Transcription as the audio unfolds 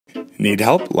Need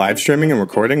help live streaming and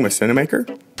recording with Cinamaker?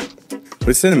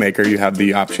 With Cinamaker, you have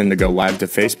the option to go live to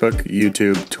Facebook,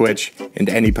 YouTube, Twitch, and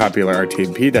any popular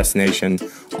RTMP destination,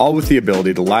 all with the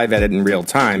ability to live edit in real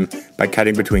time by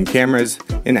cutting between cameras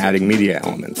and adding media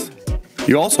elements.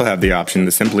 You also have the option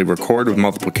to simply record with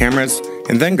multiple cameras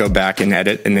and then go back and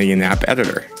edit in the in-app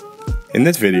editor. In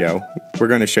this video, we're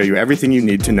going to show you everything you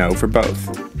need to know for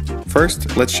both.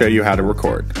 First, let's show you how to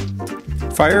record.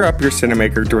 Fire up your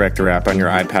Cinamaker Director app on your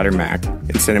iPad or Mac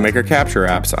and Cinamaker Capture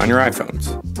apps on your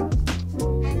iPhones.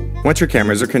 Once your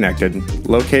cameras are connected,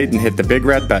 locate and hit the big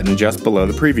red button just below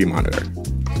the preview monitor.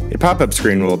 A pop-up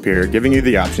screen will appear giving you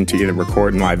the option to either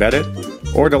record and live edit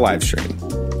or to live stream.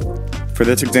 For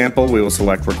this example, we will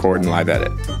select record and live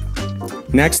edit.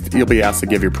 Next, you'll be asked to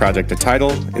give your project a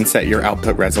title and set your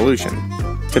output resolution.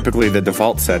 Typically, the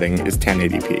default setting is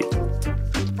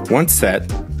 1080p. Once set,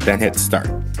 then hit start.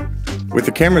 With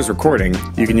the cameras recording,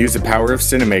 you can use the power of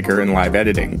Cinamaker in live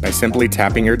editing by simply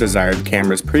tapping your desired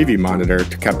camera's preview monitor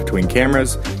to cut between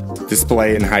cameras,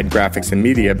 display and hide graphics and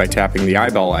media by tapping the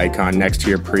eyeball icon next to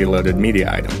your preloaded media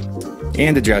item,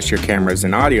 and adjust your cameras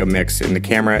and audio mix in the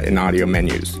camera and audio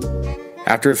menus.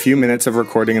 After a few minutes of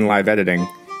recording and live editing,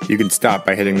 you can stop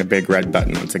by hitting the big red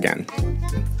button once again.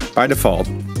 By default,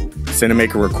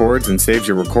 Cinamaker records and saves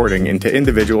your recording into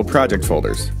individual project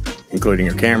folders, including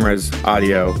your cameras,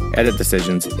 audio, edit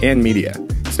decisions, and media,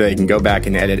 so that you can go back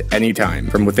and edit anytime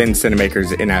from within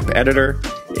Cinamaker's in-app editor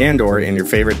and/or in your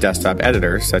favorite desktop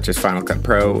editor such as Final Cut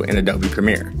Pro and Adobe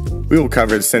Premiere. We will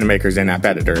cover Cinamaker's in-app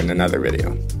editor in another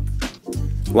video.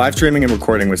 Live streaming and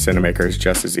recording with Cinamaker is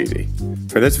just as easy.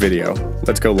 For this video,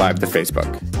 let's go live to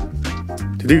Facebook.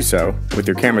 To do so, with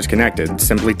your cameras connected,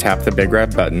 simply tap the big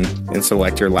red button and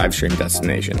select your live stream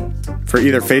destination. For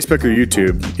either Facebook or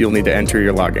YouTube, you'll need to enter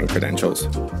your login credentials.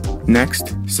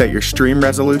 Next, set your stream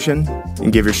resolution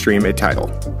and give your stream a title.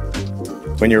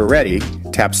 When you're ready,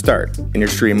 tap start and your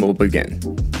stream will begin.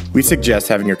 We suggest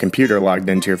having your computer logged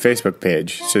into your Facebook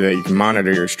page so that you can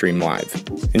monitor your stream live.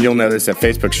 And you'll notice that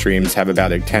Facebook streams have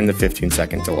about a 10 to 15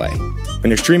 second delay.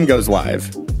 When your stream goes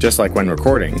live, just like when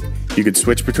recording, you could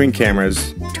switch between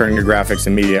cameras, turn your graphics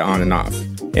and media on and off,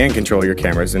 and control your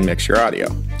cameras and mix your audio.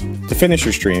 To finish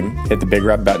your stream, hit the big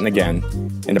red button again,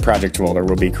 and a project folder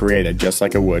will be created just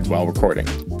like it would while recording.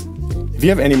 If you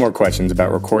have any more questions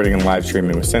about recording and live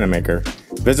streaming with Cinamaker,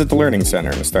 visit the Learning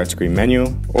Center in the Start Screen menu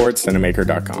or at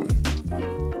cinamaker.com.